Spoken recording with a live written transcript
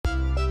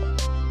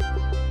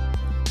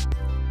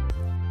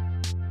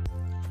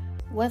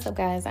What's up,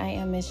 guys? I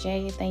am Miss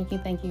J. Thank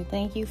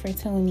you for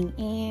tuning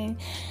in.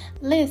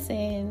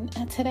 Listen,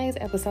 today's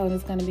episode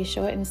is going to be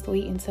short and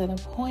sweet and to the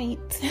point.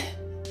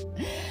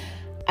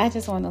 I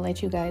just want to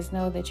let you guys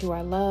know that you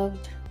are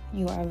loved,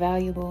 you are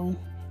valuable,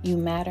 you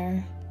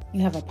matter,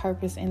 you have a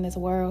purpose in this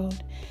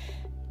world.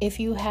 If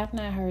you have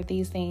not heard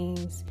these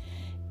things,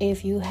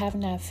 if you have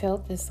not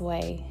felt this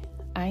way,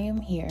 I am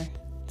here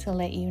to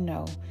let you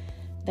know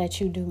that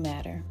you do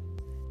matter.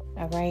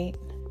 All right?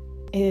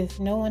 If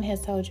no one has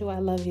told you I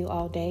love you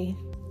all day,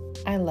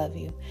 I love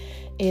you.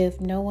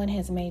 If no one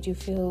has made you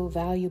feel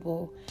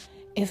valuable,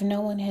 if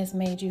no one has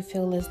made you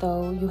feel as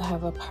though you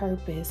have a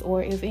purpose,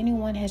 or if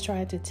anyone has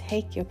tried to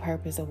take your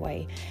purpose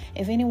away,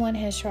 if anyone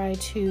has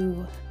tried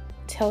to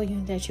tell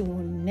you that you will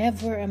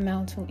never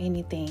amount to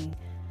anything,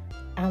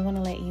 I want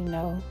to let you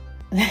know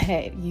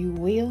that you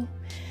will.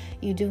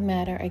 You do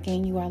matter.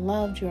 Again, you are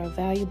loved, you are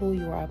valuable,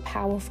 you are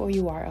powerful,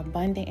 you are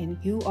abundant, and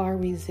you are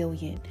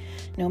resilient.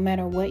 No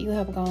matter what you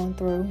have gone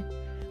through.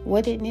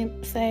 What did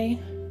Nip say?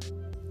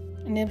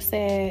 Nip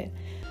said,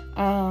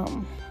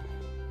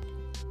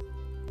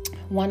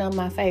 one of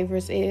my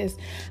favorites is,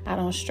 I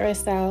don't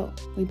stress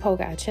out, we poke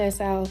our chest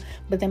out.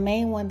 But the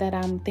main one that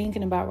I'm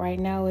thinking about right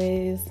now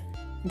is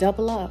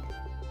double up.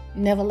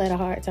 Never let a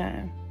hard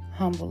time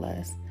humble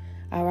us.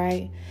 All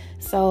right.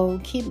 So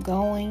keep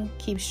going,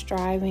 keep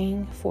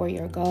striving for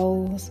your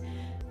goals,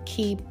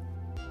 keep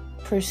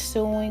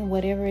pursuing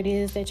whatever it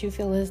is that you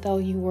feel as though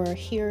you were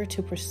here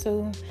to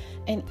pursue.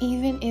 And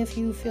even if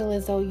you feel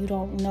as though you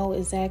don't know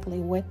exactly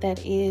what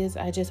that is,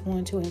 I just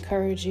want to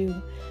encourage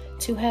you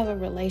to have a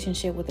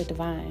relationship with the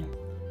divine.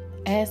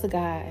 Ask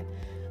God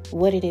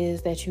what it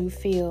is that you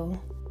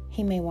feel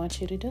He may want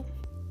you to do.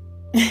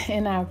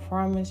 And I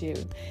promise you,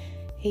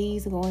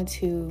 He's going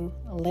to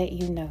let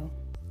you know.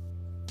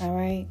 All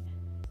right.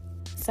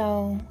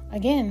 So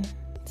again,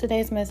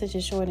 today's message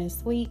is short and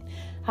sweet.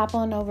 Hop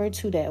on over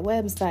to that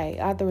website,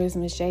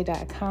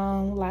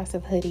 authorismissj.com. Lots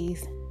of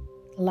hoodies,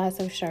 lots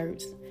of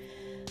shirts,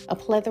 a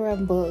plethora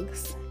of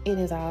books. It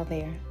is all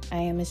there. I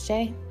am Miss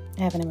J.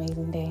 Have an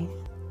amazing day.